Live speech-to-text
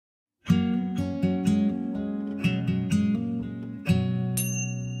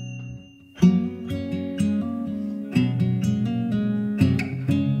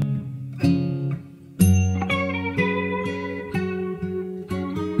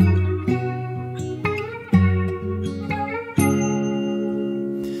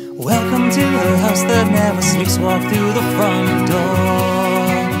to the house that never sleeps, walk through the front door.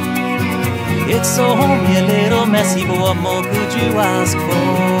 It's so homey, a little messy, but what more could you ask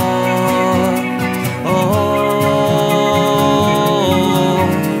for? Oh,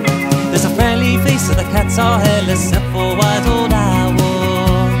 there's a friendly face, so the cats are hairless, except for white old owl.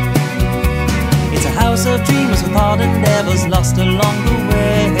 It's a house of dreams with hard endeavours lost along the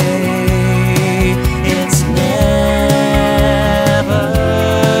way. It's never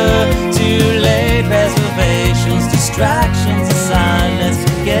too late. Reservations, distractions aside, let's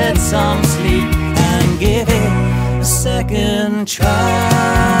get some sleep and give it a second try.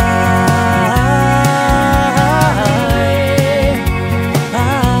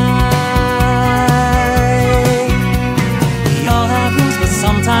 We all have rooms, but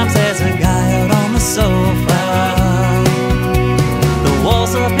sometimes there's a guy out on the sofa. The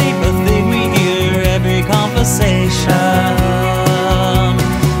walls are paper thin, we hear every conversation.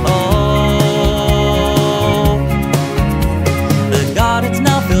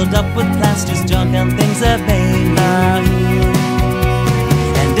 Up with plans, just junk and things that they love.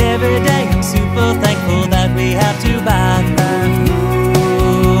 And every day I'm super thankful that we have two bathrooms.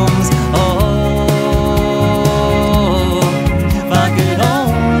 Oh, if I could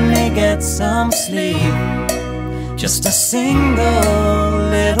only get some sleep, just a single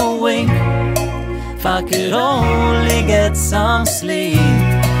little wink. If I could only get some sleep,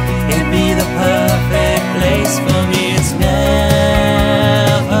 it'd be the perfect place for me. It's never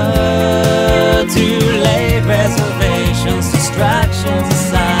too late. Reservations, distractions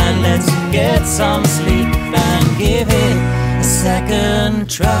aside, let's get some sleep and give it a second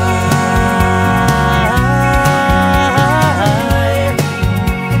try.